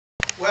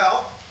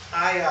Well,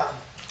 I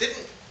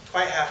didn't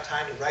quite have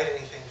time to write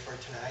anything for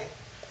tonight,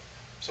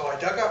 so I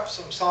dug up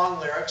some song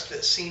lyrics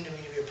that seemed to me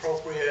to be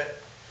appropriate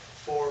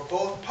for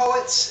both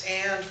poets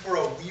and for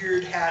a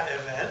Weird Hat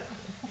event.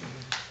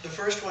 The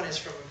first one is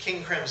from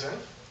King Crimson,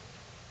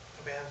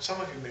 a band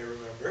some of you may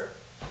remember.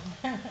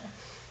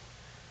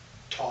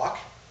 Talk,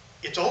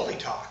 it's only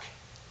talk.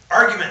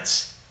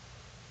 Arguments,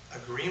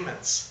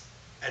 agreements,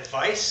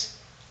 advice,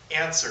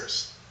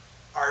 answers,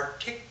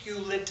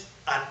 articulate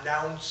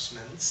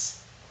announcements,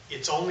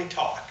 it's only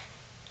talk.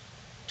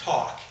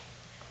 Talk,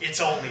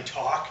 it's only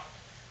talk.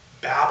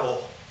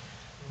 Babble,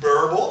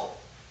 burble,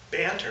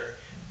 banter,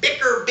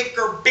 bicker,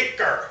 bicker,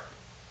 bicker.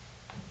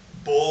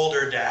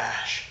 Boulder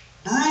dash,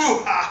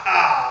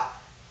 brouhaha,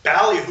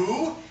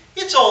 ballyhoo,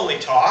 it's only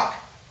talk.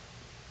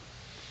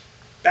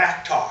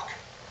 Back talk,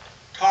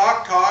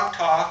 talk, talk,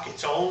 talk,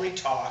 it's only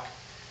talk.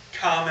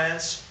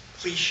 Comments,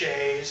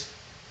 cliches,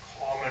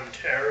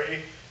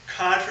 commentary,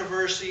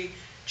 controversy,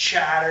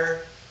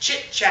 chatter,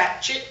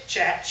 chit-chat,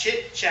 chit-chat,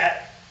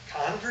 chit-chat,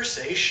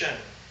 conversation,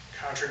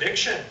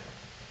 contradiction,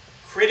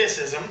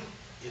 criticism,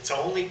 it's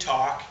only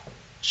talk,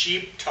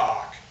 cheap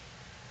talk.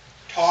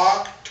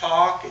 Talk,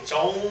 talk, it's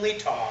only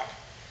talk.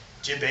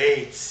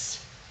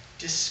 Debates,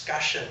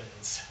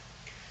 discussions.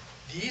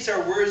 These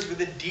are words with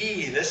a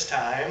D this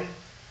time.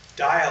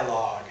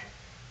 Dialogue,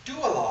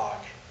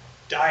 duologue,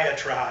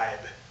 diatribe,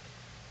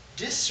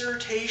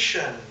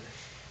 dissertation,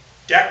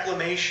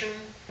 declamation,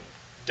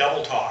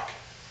 double talk,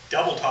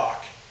 double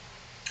talk.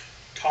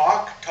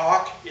 Talk,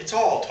 talk, it's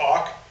all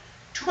talk.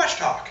 Too much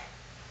talk,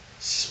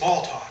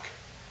 small talk,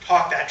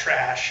 talk that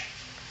trash.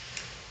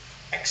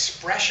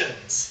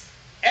 Expressions,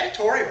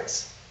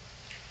 editorials,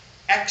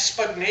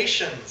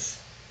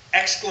 expugnations,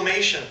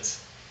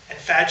 exclamations, and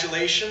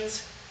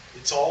fadulations,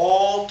 it's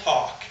all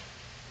talk.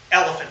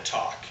 Elephant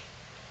talk,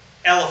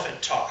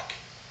 elephant talk,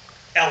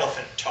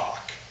 elephant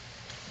talk.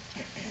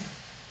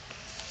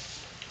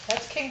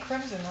 That's King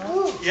Crimson, huh?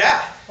 Ooh,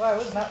 yeah. Well,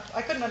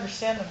 I couldn't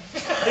understand them.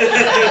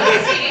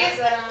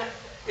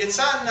 It's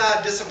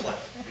on Discipline.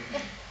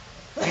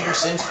 Peter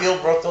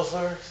Sinsfield wrote those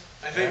lyrics?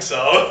 I think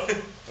so.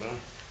 And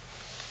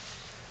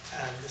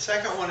the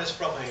second one is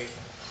from a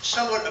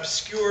somewhat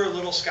obscure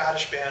little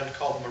Scottish band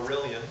called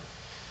Marillion,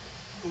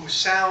 who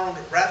sound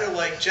rather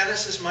like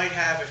Genesis might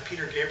have if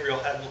Peter Gabriel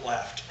hadn't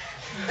left.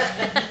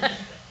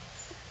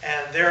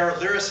 And their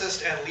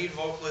lyricist and lead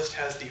vocalist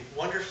has the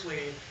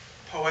wonderfully,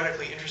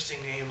 poetically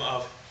interesting name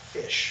of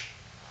Fish.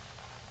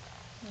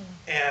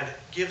 And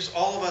gives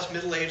all of us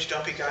middle-aged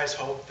dumpy guys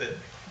hope that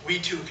we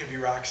too can be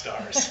rock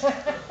stars.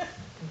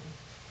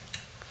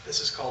 This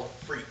is called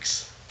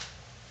Freaks.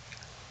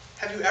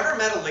 Have you ever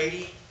met a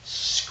lady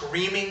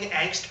screaming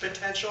angst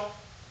potential?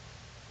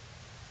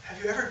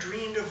 Have you ever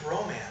dreamed of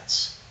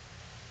romance,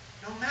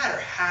 no matter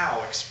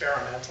how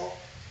experimental?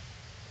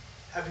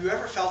 Have you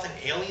ever felt an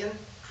alien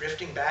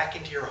drifting back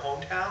into your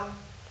hometown?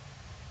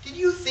 Did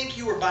you think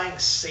you were buying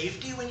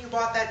safety when you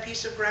bought that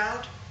piece of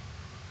ground?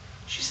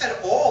 She said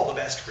all the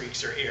best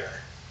freaks are here.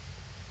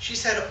 She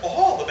said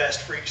all the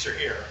best freaks are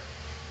here.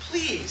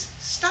 Please,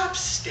 stop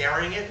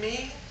staring at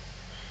me.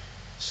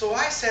 So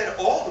I said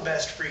all the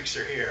best freaks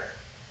are here.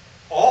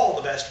 All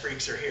the best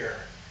freaks are here.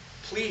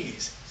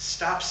 Please,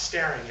 stop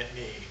staring at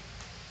me.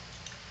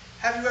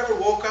 Have you ever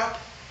woke up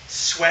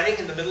sweating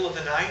in the middle of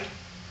the night?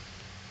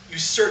 You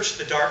search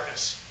the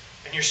darkness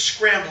and you're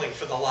scrambling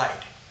for the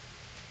light.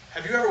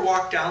 Have you ever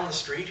walked down the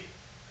street,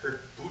 heard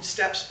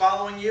footsteps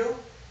following you?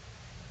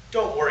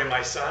 Don't worry,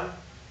 my son.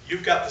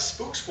 You've got the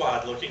spook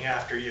squad looking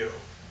after you.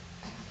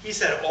 He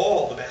said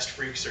all the best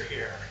freaks are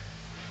here.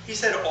 He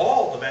said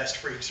all the best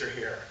freaks are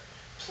here.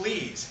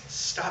 Please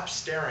stop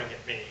staring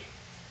at me.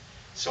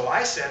 So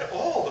I said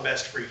all the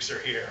best freaks are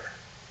here.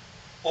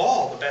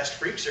 All the best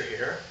freaks are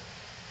here.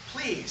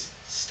 Please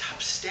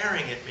stop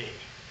staring at me.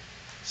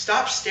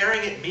 Stop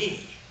staring at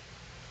me.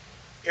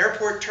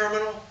 Airport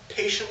terminal,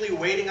 patiently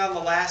waiting on the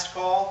last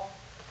call.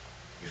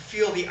 You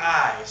feel the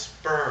eyes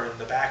burn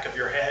the back of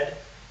your head.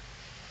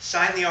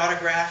 Sign the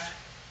autograph,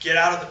 get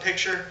out of the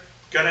picture,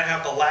 gonna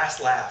have the last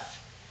laugh.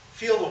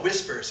 Feel the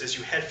whispers as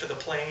you head for the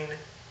plane.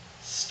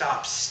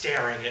 Stop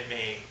staring at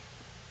me.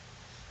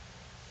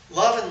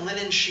 Love and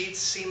linen sheets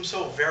seem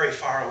so very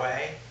far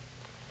away.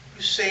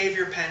 You save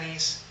your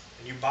pennies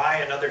and you buy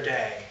another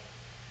day.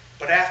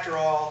 But after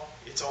all,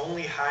 it's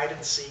only hide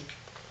and seek,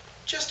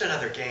 just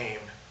another game.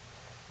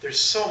 There's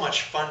so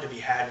much fun to be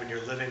had when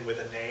you're living with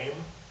a name.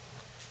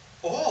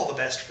 All the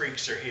best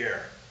freaks are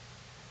here.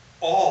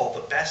 All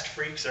the best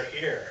freaks are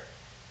here.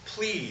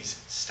 Please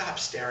stop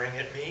staring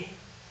at me.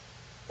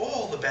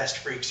 All the best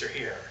freaks are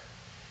here.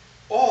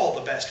 All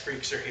the best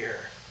freaks are here.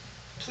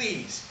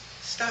 Please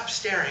stop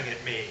staring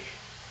at me.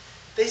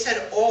 They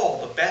said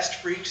all the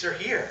best freaks are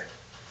here.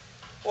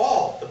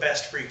 All the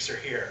best freaks are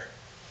here.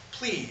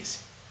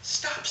 Please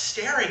stop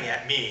staring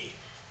at me.